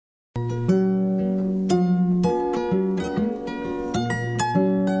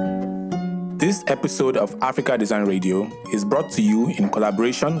This episode of Africa Design Radio is brought to you in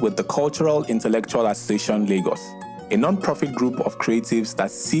collaboration with the Cultural Intellectual Association Lagos, a non-profit group of creatives that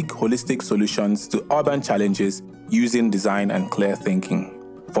seek holistic solutions to urban challenges using design and clear thinking.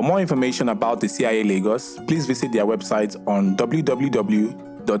 For more information about the CIA Lagos, please visit their website on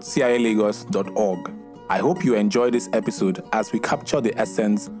www.cialagos.org. I hope you enjoy this episode as we capture the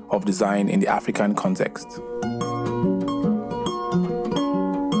essence of design in the African context.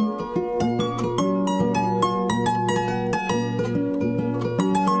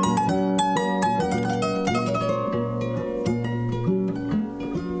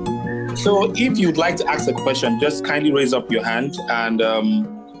 So if you'd like to ask a question, just kindly raise up your hand and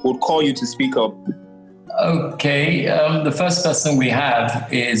we'll call you to speak up. Okay, the first person we have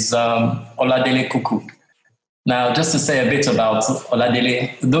is Oladele Kuku. Now, just to say a bit about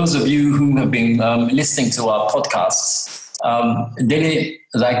Oladele, those of you who have been listening to our podcasts, Dele,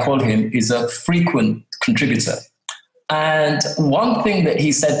 as I call him, is a frequent contributor. And one thing that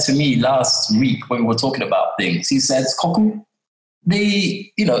he said to me last week when we were talking about things, he said, Koku,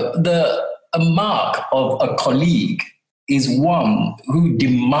 a mark of a colleague is one who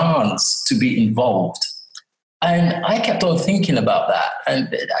demands to be involved. And I kept on thinking about that. And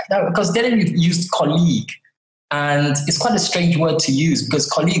because then we used colleague, and it's quite a strange word to use because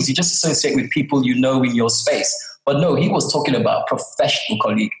colleagues, you just associate with people you know in your space. But no, he was talking about professional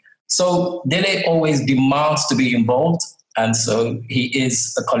colleague. So Dele always demands to be involved. And so he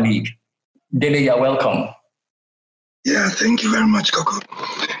is a colleague. Dele, you're welcome. Yeah, thank you very much, Coco.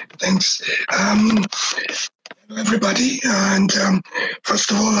 Thanks. Hello, everybody. And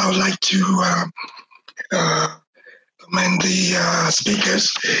first of all, I would like to commend the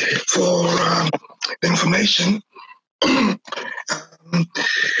speakers for the information. But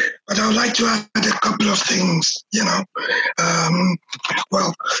I would like to add a couple of things,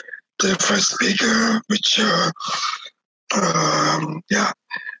 the first speaker, which,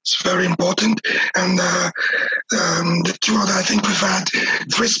 it's very important. And the two other, I think we've had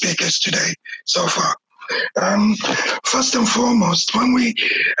 3 speakers today so far. First and foremost, when we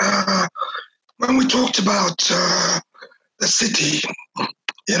talked about the city,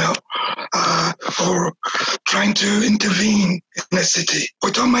 or trying to intervene in a city,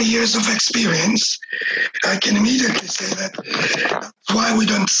 with all my years of experience, I can immediately say that that's why we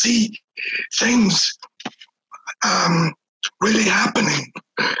don't see things really happening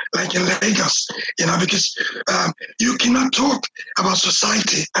like in Lagos, because you cannot talk about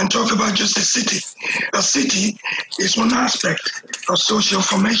society and talk about just the city. A city is one aspect of social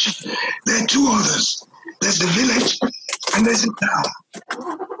formation. There are 2 others. There's the village and there's the town.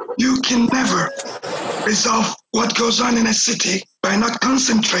 You can never resolve what goes on in a city by not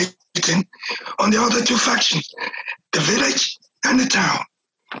concentrating on the other 2 factions, the village and the town.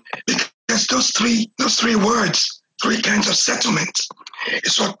 Because those three words, 3 kinds of settlements,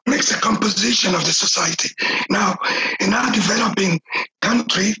 is what makes the composition of the society. Now, in our developing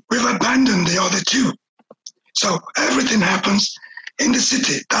country, we've abandoned the other 2. So everything happens in the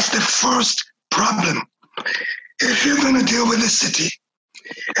city. That's the first problem. If you're going to deal with the city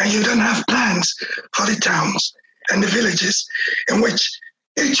and you don't have plans for the towns and the villages in which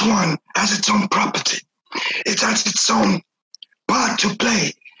each one has its own property, it has its own part to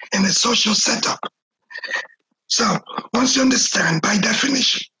play in the social setup. So once you understand by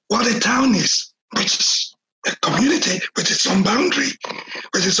definition what a town is, which is a community with its own boundary,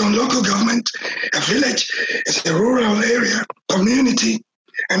 with its own local government, a village is a rural area, community,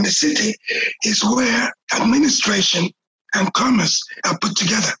 and the city is where administration and commerce are put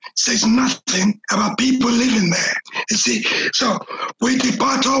together. It says nothing about people living there. You see, so we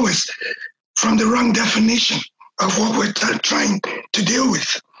depart always from the wrong definition of what we're trying to deal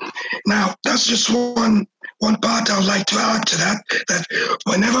with. Now, that's just one part I would like to add to that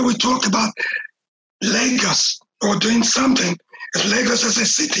whenever we talk about Lagos or doing something as Lagos as a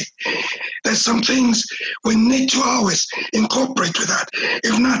city, there's some things we need to always incorporate with that.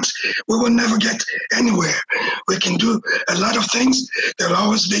 If not, we will never get anywhere. We can do a lot of things. They'll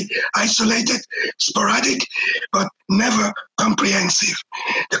always be isolated, sporadic, but never comprehensive.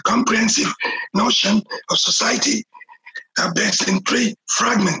 The comprehensive notion of society are based in 3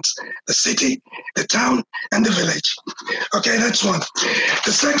 fragments: the city, the town, and the village. Okay, that's one.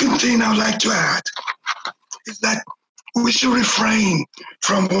 The second thing I would like to add is that we should refrain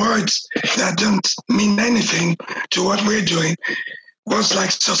from words that don't mean anything to what we're doing. Words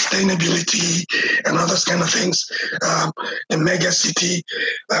like sustainability and all those kind of things, the mega city,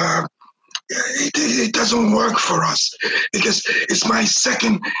 it doesn't work for us because it's my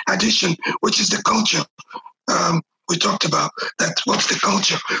second addition, which is the culture. we talked about that. What's the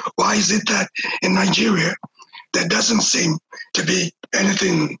culture? Why is it that in Nigeria, there doesn't seem to be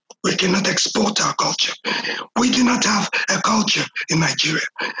anything? We cannot export our culture. We do not have a culture in Nigeria.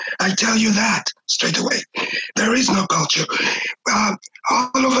 I tell you that straight away. There is no culture.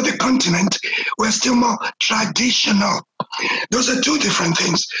 All over the continent, we're still more traditional. Those are two different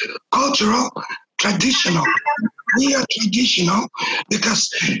things. Cultural, traditional. We are traditional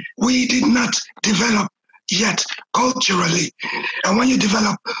because we did not develop yet culturally. And when you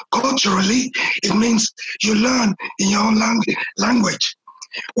develop culturally, it means you learn in your own language.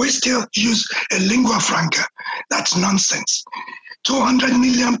 We still use a lingua franca. That's nonsense. 200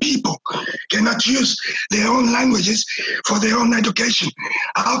 million people cannot use their own languages for their own education.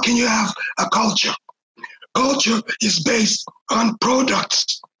 How can you have a culture? Culture is based on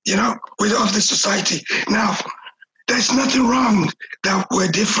products, of the society. Now, there's nothing wrong that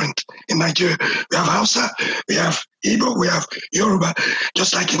we're different in Nigeria. We have Hausa, we have Igbo, we have Yoruba,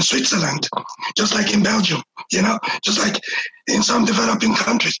 just like in Switzerland, just like in Belgium, just like in some developing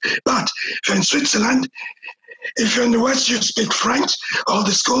countries. But if you're in Switzerland, if you're in the West, you speak French. All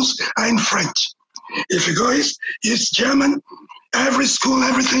the schools are in French. If you go east, it's German. Every school,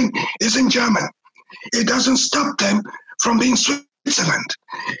 everything is in German. It doesn't stop them from being Switzerland.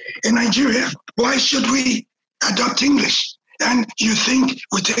 In Nigeria, why should we adopt English? And you think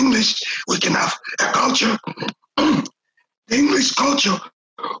with English, we can have a culture. The English culture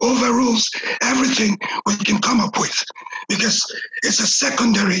overrules everything we can come up with because it's a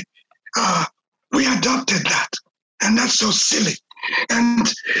secondary. We adopted that, and that's so silly. And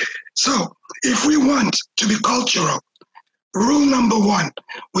so if we want to be cultural, rule number one,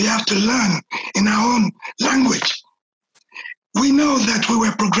 we have to learn in our own language. We know that we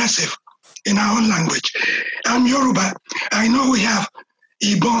were progressive in our own language. I'm Yoruba. I know we have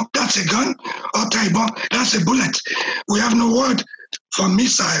Ibon, that's a gun, Ota Ibon, that's a bullet. We have no word for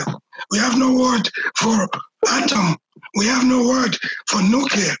missile. We have no word for atom. We have no word for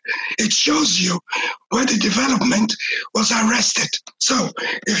nuclear. It shows you where the development was arrested. So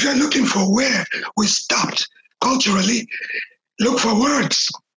if you're looking for where we stopped culturally, look for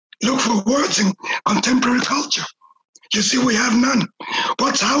words. Look for words in contemporary culture. You see, we have none.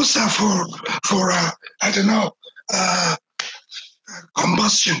 What's Hausa for I don't know,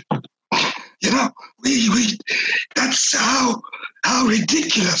 combustion? We that's how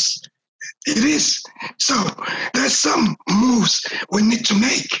ridiculous it is. So there's some moves we need to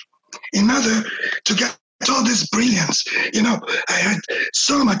make in order to get all this brilliance. I had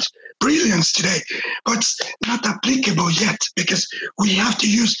so much brilliance today, but it's not applicable yet because we have to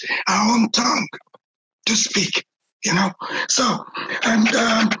use our own tongue to speak. So, and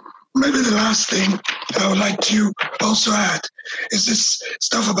maybe the last thing I would like to also add is this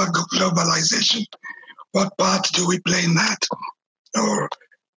stuff about globalization. What part do we play in that? Or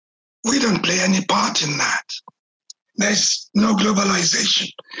we don't play any part in that. There's no globalization.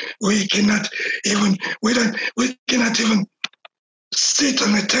 We cannot even sit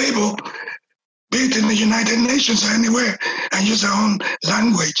on a table, be it in the United Nations or anywhere, and use our own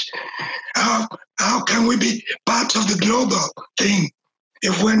language. How can we be part of the global thing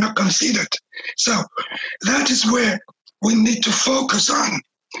if we're not considered? So that is where we need to focus on.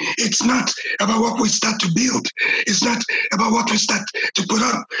 It's not about what we start to build. It's not about what we start to put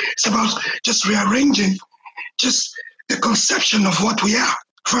up. It's about just rearranging just the conception of what we are,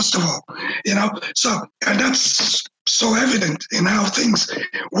 first of all. So, and that's so evident in how things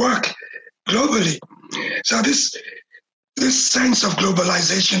work globally. So this sense of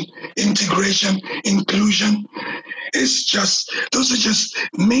globalization, integration, inclusion, those are just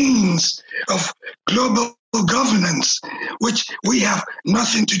means of global governance, which we have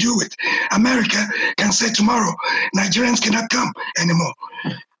nothing to do with. America can say tomorrow, Nigerians cannot come anymore.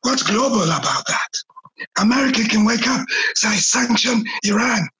 What's global about that? America can wake up, say, sanction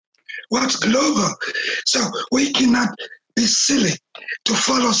Iran. What's global? So we cannot be silly to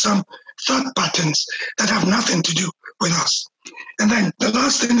follow some thought patterns that have nothing to do with us. And then the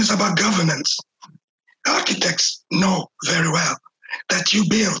last thing is about governance. Architects know very well that you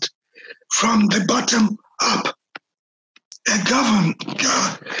build from the bottom up. A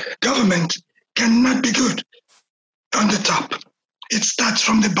government cannot be good on the top. It starts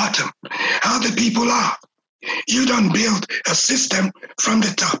from the bottom, how the people are. You don't build a system from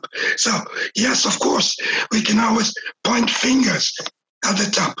the top. So, yes, of course, we can always point fingers at the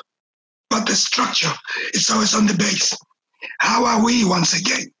top, but the structure is always on the base. How are we once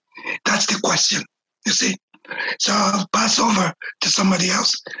again? That's the question, you see. So I'll pass over to somebody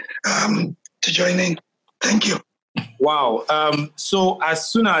else to join in. Thank you. Wow. So as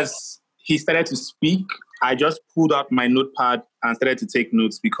soon as he started to speak, I just pulled out my notepad and started to take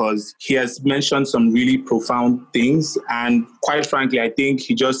notes because he has mentioned some really profound things. And quite frankly, I think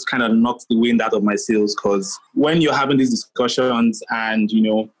he just kind of knocked the wind out of my sails, because when you're having these discussions and,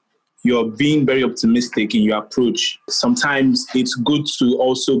 you're being very optimistic in your approach, sometimes it's good to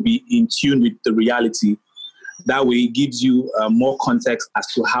also be in tune with the reality. That way it gives you more context as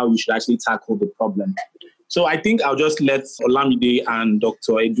to how you should actually tackle the problem. So I think I'll just let Olamide and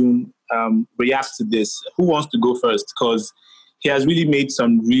Dr. Edun react to this. Who wants to go first? Because he has really made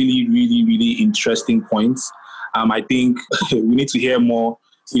some really, really, really interesting points. I think we need to hear more.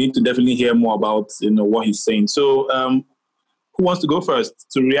 We need to definitely hear more about what he's saying. So who wants to go first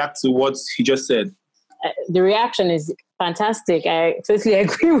to react to what he just said? The reaction is fantastic. I totally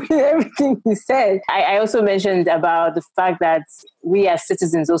agree with everything he said. I also mentioned about the fact that we as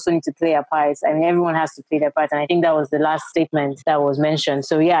citizens also need to play our parts. I mean, everyone has to play their part. And I think that was the last statement that was mentioned.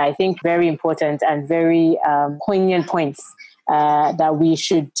 So yeah, I think very important and very poignant points that we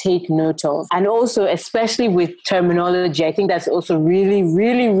should take note of. And also, especially with terminology, I think that's also really,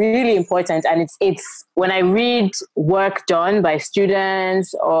 really, really important. And it's when I read work done by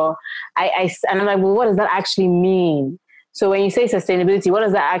students, or and I'm like, well, what does that actually mean? So when you say sustainability, what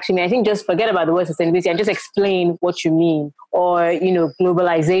does that actually mean? I think just forget about the word sustainability and just explain what you mean, or,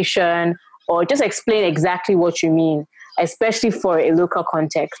 globalization, or just explain exactly what you mean, especially for a local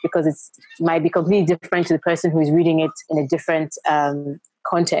context, because it might be completely different to the person who is reading it in a different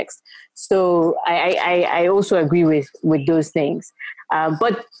context. So I also agree with those things.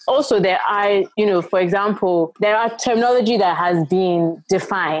 But also there are, for example, there are terminology that has been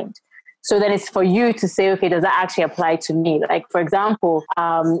defined. So then it's for you to say, okay, does that actually apply to me? Like, for example,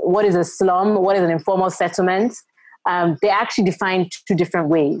 what is a slum? What is an informal settlement? They actually define two different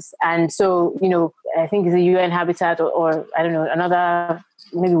ways. And so, I think it's a UN Habitat or I don't know, another,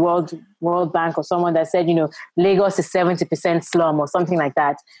 maybe World Bank or someone that said, Lagos is 70% slum or something like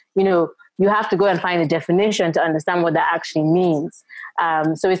that. You have to go and find a definition to understand what that actually means.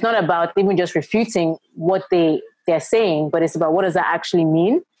 So it's not about even just refuting what they're saying, but it's about what does that actually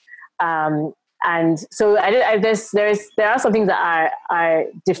mean? And so there are some things that are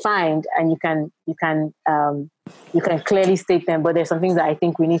defined, and you can clearly state them, but there's some things that I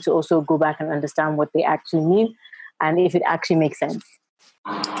think we need to also go back and understand what they actually mean and if it actually makes sense.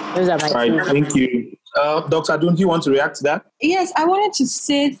 Those are my two. Thank you. Dr. Adun, do you want to react to that? Yes, I wanted to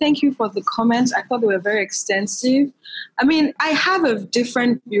say thank you for the comments. I thought they were very extensive. I mean, I have a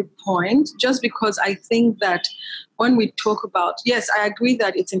different viewpoint just because I think that when we talk about, yes, I agree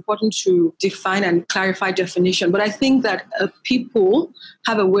that it's important to define and clarify definition, but I think that people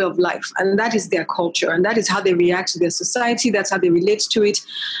have a way of life, and that is their culture, and that is how they react to their society, that's how they relate to it,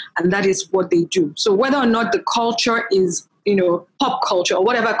 and that is what they do. So whether or not the culture is pop culture or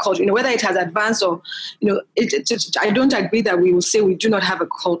whatever culture, whether it has advanced or, I don't agree that we will say we do not have a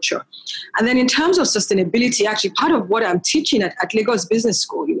culture. And then in terms of sustainability, actually part of what I'm teaching at Lagos Business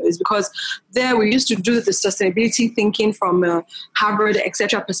School, is because there we used to do the sustainability thinking from a Harvard,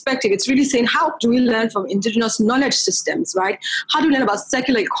 etc. perspective. It's really saying, how do we learn from indigenous knowledge systems, right? How do we learn about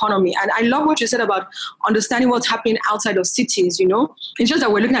circular economy? And I love what you said about understanding what's happening outside of cities, It's just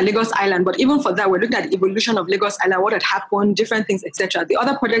that we're looking at Lagos Island, but even for that, we're looking at the evolution of Lagos Island, what had happened, different things, etc. The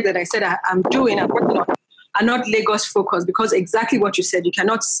other project that I said I'm working on, are not Lagos focused, because exactly what you said,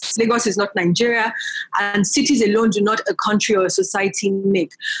 Lagos is not Nigeria, and cities alone do not a country or a society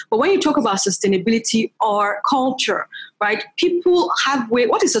make. But when you talk about sustainability or culture, right, people have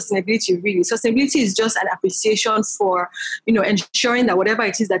what is sustainability really? Sustainability is just an appreciation for, ensuring that whatever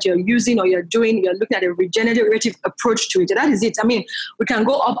it is that you're using or you're doing, you're looking at a regenerative approach to it. That is it. I mean, we can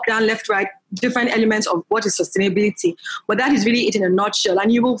go up, down, left, right, different elements of what is sustainability, but that is really it in a nutshell.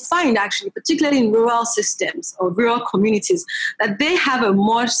 And you will find actually, particularly in rural systems or rural communities, that they have a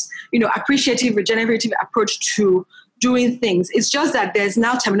more, appreciative, regenerative approach to doing things. It's just that there's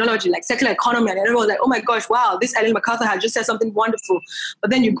now terminology like circular economy, and everyone's like, oh my gosh, wow, this Ellen MacArthur has just said something wonderful.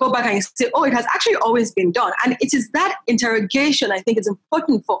 But then you go back and you say, oh, it has actually always been done. And it is that interrogation, I think, is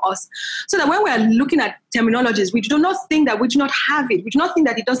important for us, so that when we're looking at terminologies, we do not think that we do not have it. We do not think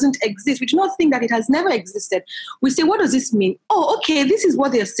that it doesn't exist. We do not think that it has never existed. We say, what does this mean? Oh, okay, this is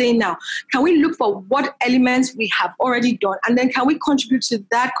what they're saying now. Can we look for what elements we have already done? And then can we contribute to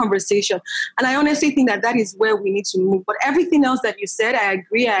that conversation? And I honestly think that that is where we need to move. But everything else that you said, I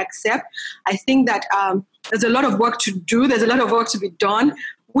agree, I accept. I think that there's a lot of work to do. There's a lot of work to be done.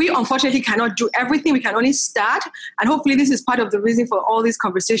 we unfortunately cannot do everything. We can only start. And hopefully this is part of the reason for all these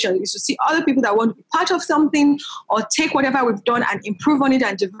conversations, is to see other people that want to be part of something or take whatever we've done and improve on it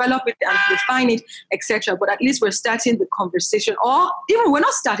and develop it and refine it, etc. But at least we're starting the conversation, or even we're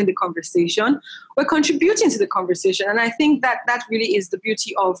not starting the conversation, we're contributing to the conversation. And I think that that really is the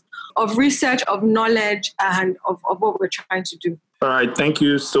beauty of research, of knowledge, and of what we're trying to do. All right, thank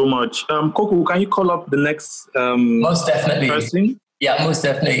you so much. Koku, can you call up the next Most definitely. person? Yeah, most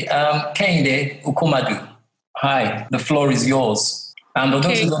definitely. Kehinde Ukumadu. Hi, the floor is yours. And for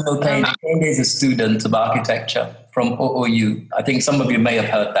those who don't know Kehinde is a student of architecture from OOU. I think some of you may have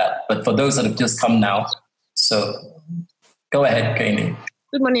heard that, but for those that have just come now, so go ahead, Kehinde.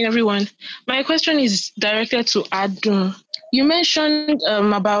 Good morning, everyone. My question is directed to Adun. You mentioned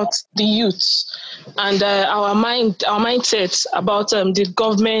about the youth and our mindset about the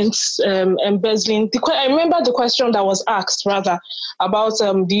government embezzling. I remember the question that was asked, rather, about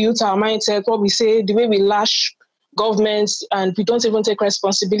the youth, our mindset, what we say, the way we lash governments, and we don't even take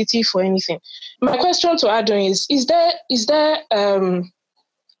responsibility for anything. My question to Adun is there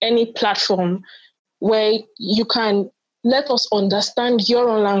any platform where you can let us understand your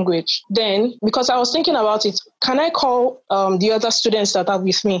own language? Then, because I was thinking about it, can I call the other students that are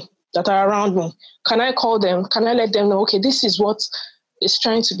with me, that are around me? Can I call them? Can I let them know, okay, this is what is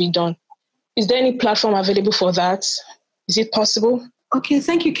trying to be done? Is there any platform available for that? Is it possible? Okay,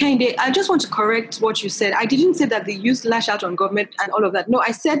 thank you, Kehinde. I just want to correct what you said. I didn't say that the youth lash out on government and all of that. No,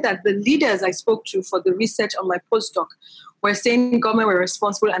 I said that the leaders I spoke to for the research on my postdoc were saying government were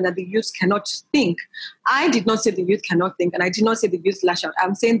responsible and that the youth cannot think. I did not say the youth cannot think, and I did not say the youth lash out.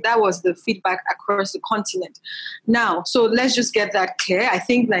 I'm saying that was the feedback across the continent. Now, so let's just get that clear. I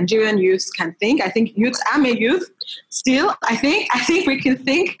think Nigerian youth can think. I think I'm a youth still. I think we can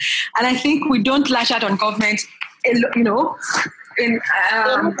think, and I think we don't lash out on government, you know.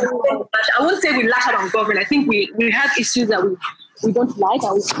 I won't say we lash out on government. I think we have issues that we don't like,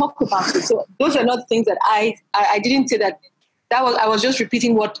 and we talk about it. So those are not things that I didn't say that. I was just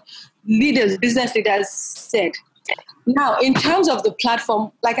repeating what business leaders said. Now, in terms of the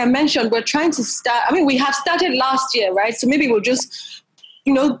platform, like I mentioned, we're trying to start. I mean, we have started last year, right? So maybe we'll just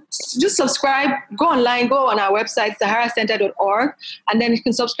subscribe, go online, go on our website, saharacenter.org, and then you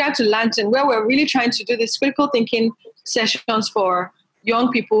can subscribe to Lantern, where we're really trying to do this critical thinking sessions for young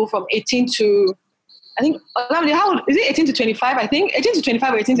people from 18 to, I think, how old is it? 18 to 25, I think. 18 to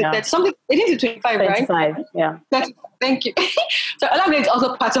 25 or 18 to 30, something, 18 to 25, 25, right? Yeah. Thank you. So Olamide is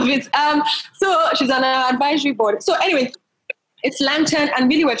also part of it. So she's on our advisory board. So anyway, it's Lantern, and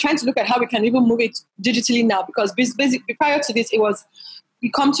really we're trying to look at how we can even move it digitally now, because basically prior to this, it was, we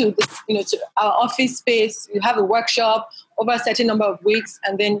come to this, to our office space, you have a workshop over a certain number of weeks,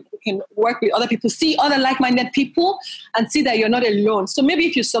 and then you can work with other people, see other like-minded people, and see that you're not alone. So maybe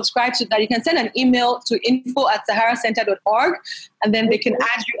if you subscribe to that, you can send an email to info@saharacenter.org, and then they can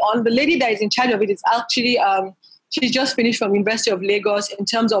add you on. The lady that is in charge of it is actually, she's just finished from University of Lagos in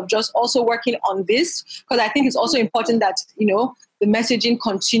terms of just also working on this, because I think it's also important that, the messaging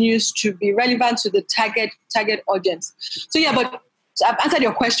continues to be relevant to the target audience. So yeah, but I've answered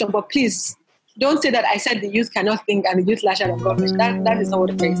your question, but please don't say that I said the youth cannot think and the youth lash out on government. That is not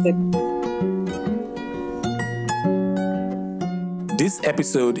what I said. This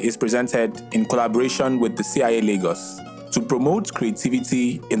episode is presented in collaboration with the CIA Lagos to promote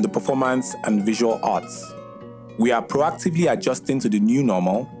creativity in the performance and visual arts. We are proactively adjusting to the new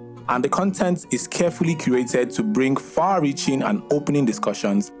normal, and the content is carefully curated to bring far-reaching and opening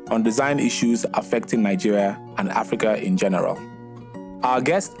discussions on design issues affecting Nigeria and Africa in general. Our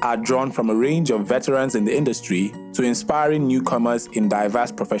guests are drawn from a range of veterans in the industry to inspiring newcomers in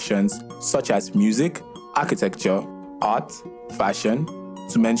diverse professions such as music, architecture, art, fashion,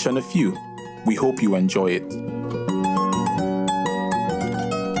 to mention a few. We hope you enjoy it.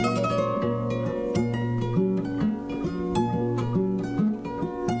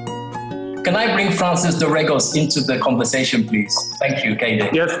 Can I bring Francis Dorregos into the conversation, please? Thank you,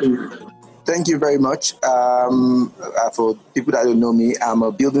 Kehinde. Yes, please. Thank you very much. For people that don't know me, I'm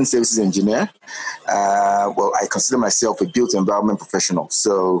a building services engineer. I consider myself a built environment professional.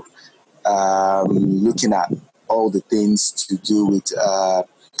 So looking at all the things to do with the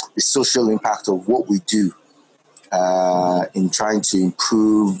social impact of what we do in trying to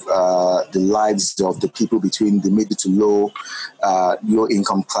improve the lives of the people between the middle to low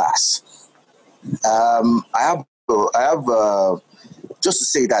income class. I have just to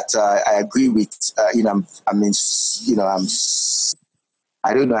say that I agree with, I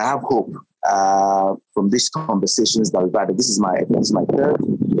have hope from these conversations that we've had. This is my third.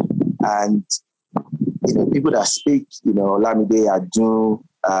 And, people that speak, Olamide, Adun,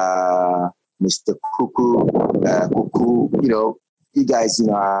 Mr. Kuku, you guys,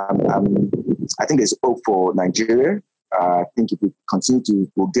 I think there's hope for Nigeria. I think if we continue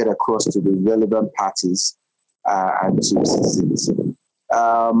we'll get across to the relevant parties and to citizens.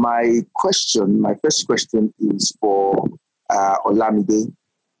 My first question is for Olamide.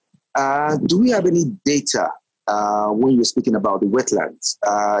 Do we have any data when you're speaking about the wetlands?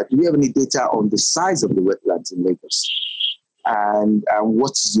 Do we have any data on the size of the wetlands in Lagos? And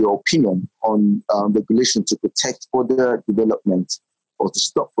what's your opinion on regulation to protect further development or to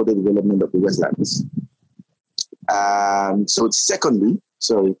stop further development of the wetlands? So secondly,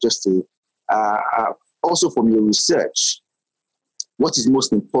 also from your research, what is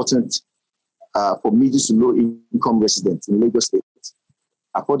most important for medium to low income residents in Lagos State?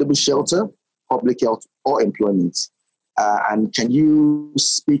 Affordable shelter, public health, or employment? And can you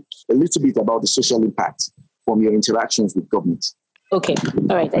speak a little bit about the social impact from your interactions with government? Okay,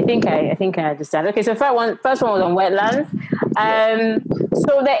 all right. I think I understand. Okay, so first one was on wetlands.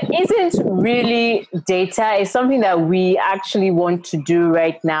 So there isn't really data. It's something that we actually want to do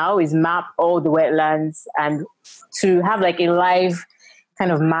right now is map all the wetlands and to have like a live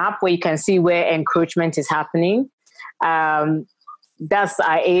kind of map where you can see where encroachment is happening. That's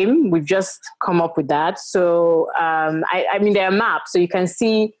our aim. We've just come up with that. So I mean, there are maps, so you can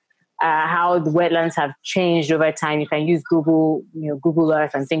see how the wetlands have changed over time. You can use Google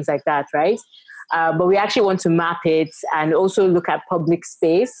Earth and things like that, right? But we actually want to map it and also look at public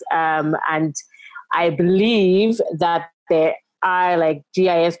space. And I believe that there are like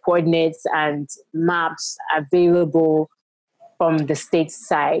GIS coordinates and maps available from the state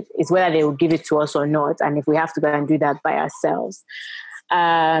side. It's whether they will give it to us or not, and if we have to go and do that by ourselves.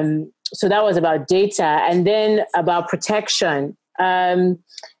 So that was about data. And then about protection.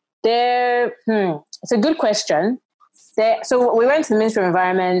 It's a good question. So we went to the Ministry of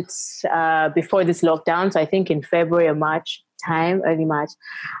Environment before this lockdown, so I think in February or March time, early March,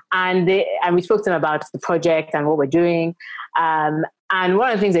 and we spoke to them about the project and what we're doing. And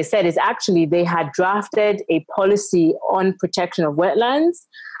one of the things they said is actually they had drafted a policy on protection of wetlands.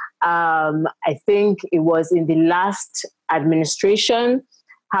 I think it was in the last administration.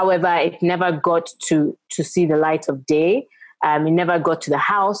 However, it never got to see the light of day. It never got to the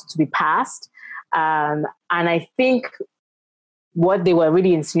House to be passed. And I think what they were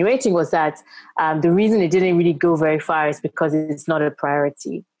really insinuating was that the reason it didn't really go very far is because it's not a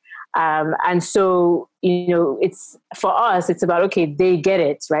priority. And so, it's for us, it's about, okay, they get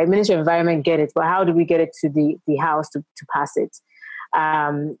it, right? Ministry of Environment get it, but how do we get it to the House to pass it?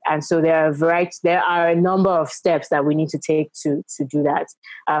 And so there are a number of steps that we need to take to do that.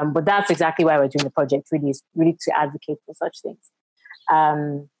 But that's exactly why we're doing the project, really to advocate for such things.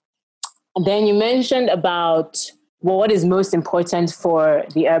 And then you mentioned about what is most important for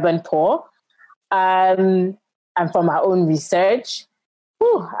the urban poor. And from our own research,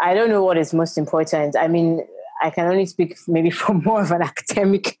 I don't know what is most important. I mean, I can only speak maybe from more of an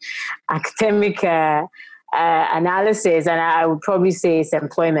academic analysis, and I would probably say it's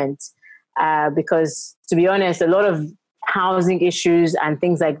employment, because to be honest, a lot of housing issues and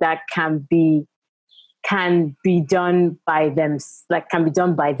things like that can be done by them.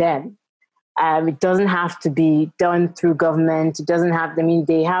 It doesn't have to be done through government. It doesn't have. I mean,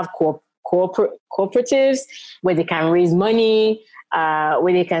 they have cooperatives where they can raise money,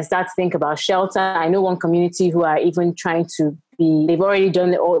 where they can start to think about shelter. I know one community who are even trying to be. They've already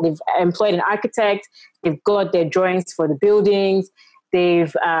done it all. They've employed an architect. They've got their drawings for the buildings.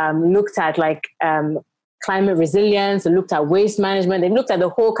 They've looked at climate resilience. They looked at waste management. They looked at the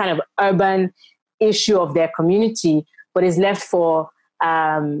whole kind of urban issue of their community, but it's left for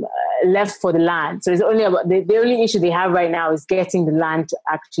the land. So it's only about the only issue they have right now is getting the land to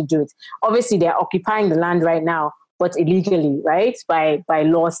actually do it. Obviously, they're occupying the land right now, but illegally, right? By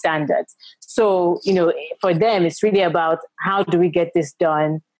law standards. So, for them, it's really about how do we get this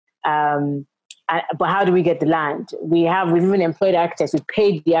done, but how do we get the land? We've even employed architects. We've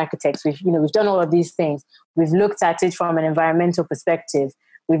paid the architects. We've done all of these things. We've looked at it from an environmental perspective.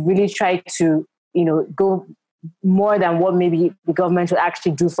 We've really tried to, go more than what maybe the government would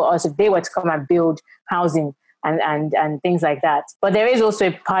actually do for us if they were to come and build housing and things like that. But there is also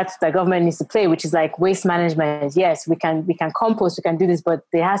a part that government needs to play, which is like waste management. Yes, we can compost, we can do this, but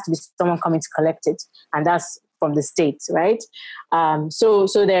there has to be someone coming to collect it, and that's from the state, right? So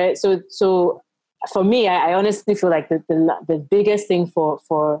for me, I honestly feel like the biggest thing for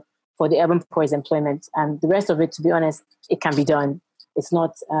the urban poor is employment, and the rest of it, to be honest, it can be done. It's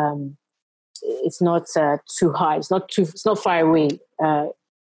not too hard. It's not far away.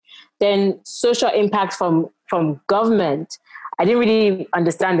 Then social impact from government. I didn't really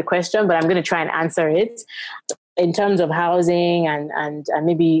understand the question, but I'm going to try and answer it. In terms of housing and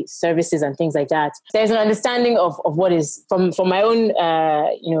maybe services and things like that, there's an understanding of what is from my own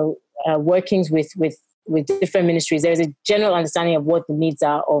workings with different ministries. There's a general understanding of what the needs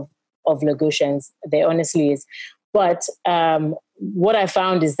are of Lagosians. There honestly is, but what I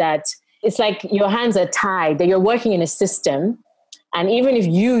found is that it's like your hands are tied. That you're working in a system, and even if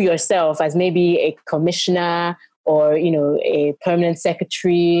you yourself, as maybe a commissioner or a permanent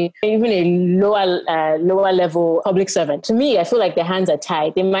secretary, even a lower level public servant, to me, I feel like their hands are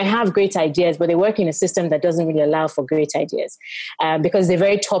tied. They might have great ideas, but they work in a system that doesn't really allow for great ideas because they're a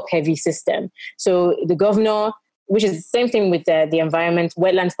very top-heavy system. So the governor, which is the same thing with the environment,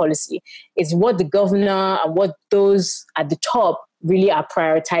 wetlands policy, is what the governor and what those at the top really are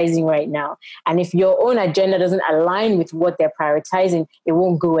prioritizing right now. And if your own agenda doesn't align with what they're prioritizing, it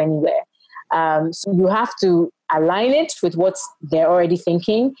won't go anywhere. So you have to align it with what they're already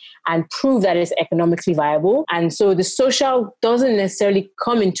thinking and prove that it's economically viable. And so the social doesn't necessarily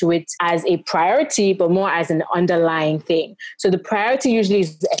come into it as a priority, but more as an underlying thing. So the priority usually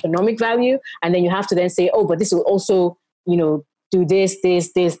is the economic value. And then you have to then say, oh, but this will also, do this,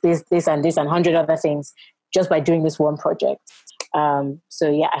 and this, and 100 other things just by doing this one project. So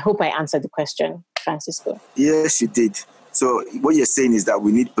yeah, I hope I answered the question, Francisco. Yes, you did. So what you're saying is that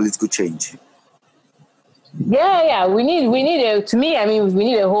we need political change. Yeah. We need we need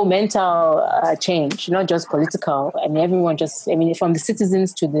a whole mental change, not just political. I mean, from the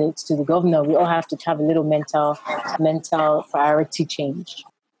citizens to the governor, we all have to have a little mental priority change.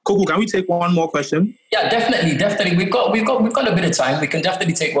 Coco, can we take one more question? Yeah, definitely. We've got a bit of time. We can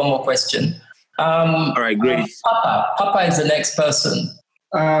definitely take one more question. All right, great. Papa is the next person.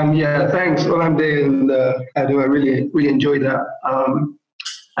 Thanks, Olamide and Adu. I really, really enjoyed that.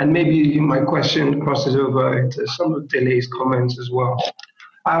 And maybe my question crosses over into some of Dele's comments as well.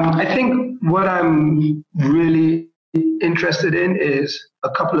 I think what I'm really interested in is a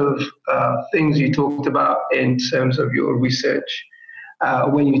couple of things you talked about in terms of your research.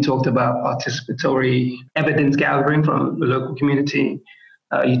 When you talked about participatory evidence gathering from the local community,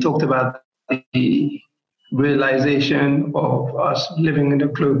 you talked about the realization of us living in a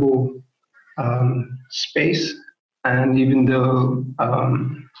global space. And even though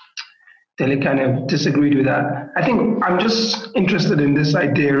Dele kind of disagreed with that, I think I'm just interested in this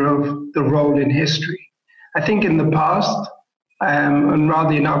idea of the role in history. I think in the past, and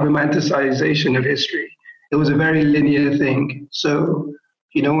rather in our romanticization of history, it was a very linear thing. So,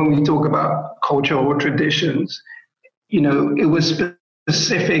 when we talk about culture or traditions, it was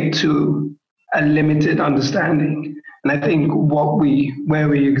specific to a limited understanding. And I think where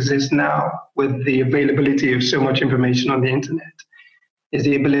we exist now with the availability of so much information on the internet is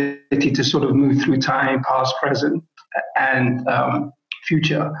the ability to sort of move through time, past, present, and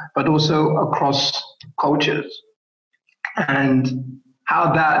future, but also across cultures. And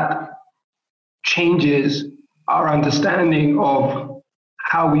how that changes our understanding of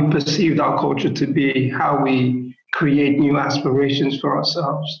how we perceived our culture to be, how we create new aspirations for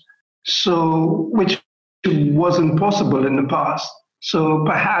ourselves. So, which wasn't possible in the past. So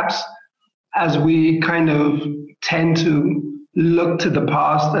perhaps as we kind of tend to look to the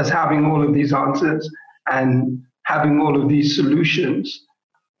past as having all of these answers and having all of these solutions,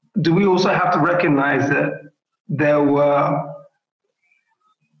 do we also have to recognize that there were,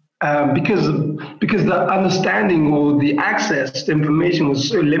 because the understanding or the access to information was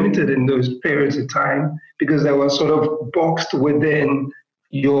so limited in those periods of time, because they were sort of boxed within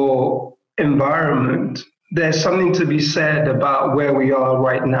your environment, there's something to be said about where we are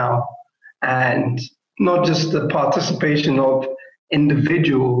right now, and not just the participation of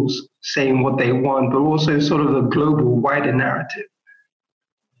individuals saying what they want, but also sort of the global wider narrative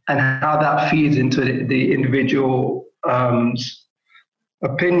and how that feeds into the individual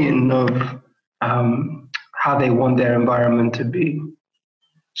opinion of how they want their environment to be.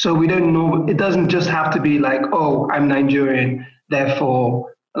 So we don't know, it doesn't just have to be like, oh, I'm Nigerian,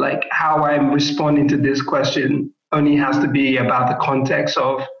 therefore, like how I'm responding to this question only has to be about the context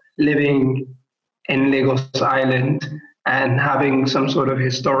of living in Lagos Island and having some sort of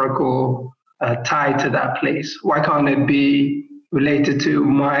historical tie to that place. Why can't it be related to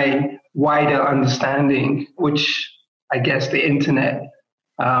my wider understanding, which I guess the internet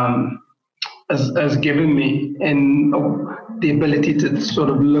has given me, in the ability to sort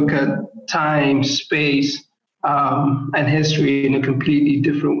of look at time, space, and history in a completely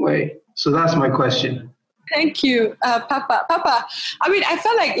different way. So that's my question. Thank you, Papa. I mean, I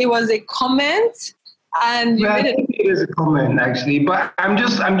felt like it was a comment, and you made it. I think it is a comment actually, but I'm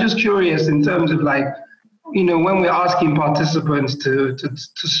just curious in terms of like when we're asking participants to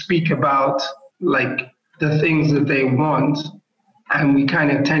speak about like the things that they want, and we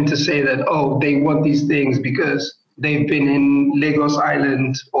kind of tend to say that, oh, they want these things because they've been in Lagos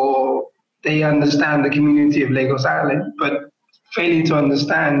Island or they understand the community of Lagos Island, but failing to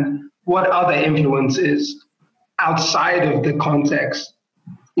understand what other influences outside of the context,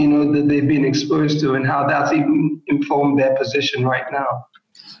 that they've been exposed to and how that's even informed their position right now.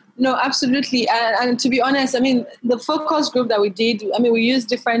 No, absolutely. And to be honest, I mean, the focus group that we did, I mean, we used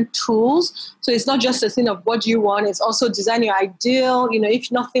different tools. So it's not just a thing of what you want. It's also design your ideal,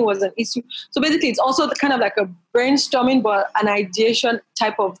 if nothing was an issue. So basically, it's also kind of like a brainstorming, but an ideation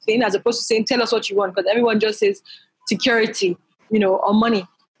type of thing, as opposed to saying, tell us what you want, because everyone just says security, or money,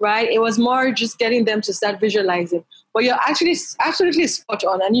 right? It was more just getting them to start visualizing. But you're actually absolutely spot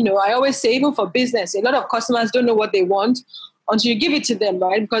on. And, I always say, even for business, a lot of customers don't know what they want until you give it to them,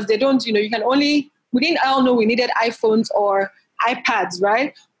 right? Because they don't, we didn't all know we needed iPhones or iPads,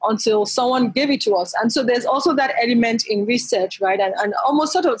 right? Until someone gave it to us. And so there's also that element in research, right? And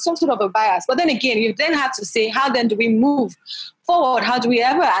almost some sort of a bias. But then again, you then have to say, how then do we move forward? How do we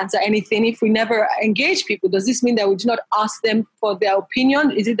ever answer anything if we never engage people? Does this mean that we do not ask them for their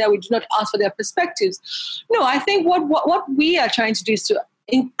opinion? Is it that we do not ask for their perspectives? No, I think what we are trying to do is to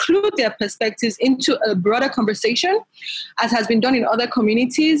include their perspectives into a broader conversation, as has been done in other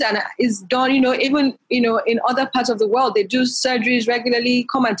communities and is done, even, in other parts of the world. They do surgeries regularly,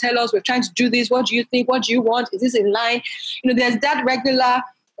 come and tell us, we're trying to do this. What do you think? What do you want? Is this in line? There's that regular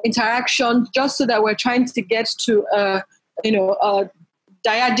interaction just so that we're trying to get to a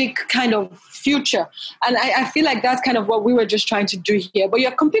dyadic kind of future. And I feel like that's kind of what we were just trying to do here. But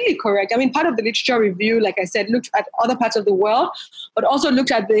you're completely correct. I mean, part of the literature review, like I said, looked at other parts of the world, but also looked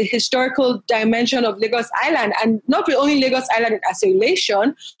at the historical dimension of Lagos Island, and not only Lagos Island in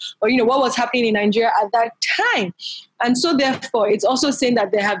isolation, but, what was happening in Nigeria at that time. And so therefore, it's also saying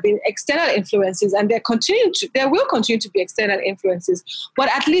that there have been external influences, and there will continue to be external influences. But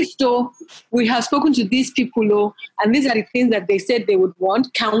at least though, we have spoken to these people, and these are the things that they said they would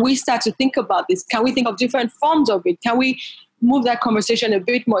want. Can we start to think about this? Can we think of different forms of it? Can we move that conversation a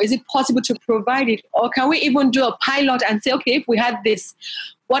bit more? Is it possible to provide it? Or can we even do a pilot and say, okay, if we had this,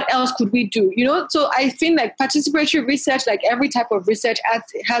 what else could we do? So I feel like participatory research, like every type of research,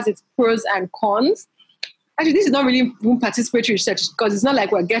 has its pros and cons. Actually, this is not really participatory research, because it's not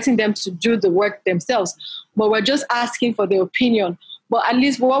like we're getting them to do the work themselves, but we're just asking for their opinion. But at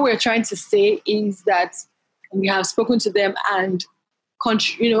least what we're trying to say is that we have spoken to them and,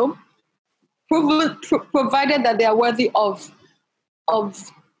 provided that they are worthy of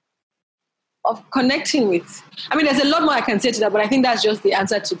connecting with. I mean, there's a lot more I can say to that, but I think that's just the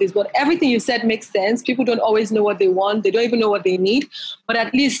answer to this. But everything you said makes sense. People don't always know what they want. They don't even know what they need. But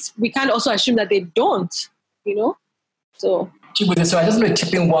at least we can't also assume that they don't, So I just want to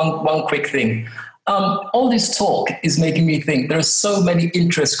chip in one quick thing. All this talk is making me think there are so many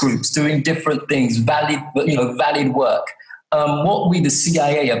interest groups doing different things, valid work. What we, the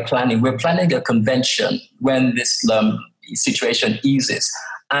CIA, are planning, we're planning a convention when this situation eases.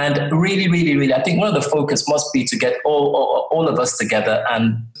 And really, really, really, I think one of the focus must be to get all of us together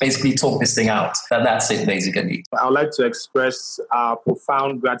and basically talk this thing out. That's it, basically. I would like to express our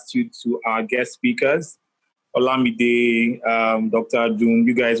profound gratitude to our guest speakers, Olamide, Dr. Dun.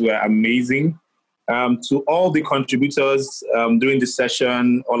 You guys were amazing. To all the contributors during the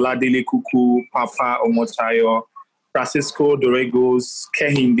session, Oladele Kuku, Papa Omotayo, Francisco Doregos,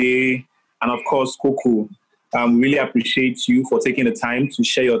 Kehinde, and of course, Koku. Really appreciate you for taking the time to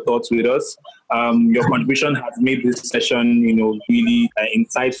share your thoughts with us. Your contribution has made this session, really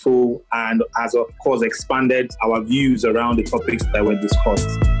insightful, and has, of course, expanded our views around the topics that were discussed.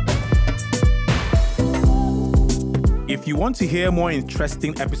 If you want to hear more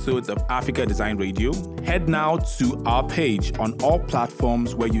interesting episodes of Africa Design Radio, head now to our page on all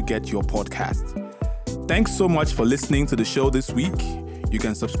platforms where you get your podcasts. Thanks so much for listening to the show this week. You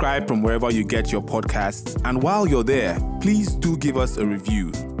can subscribe from wherever you get your podcasts. And while you're there, please do give us a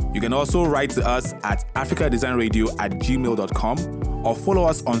review. You can also write to us at africadesignradio@gmail.com or follow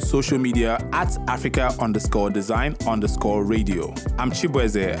us on social media at Africa_design_radio. I'm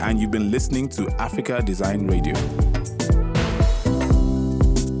Chibueze, and you've been listening to Africa Design Radio.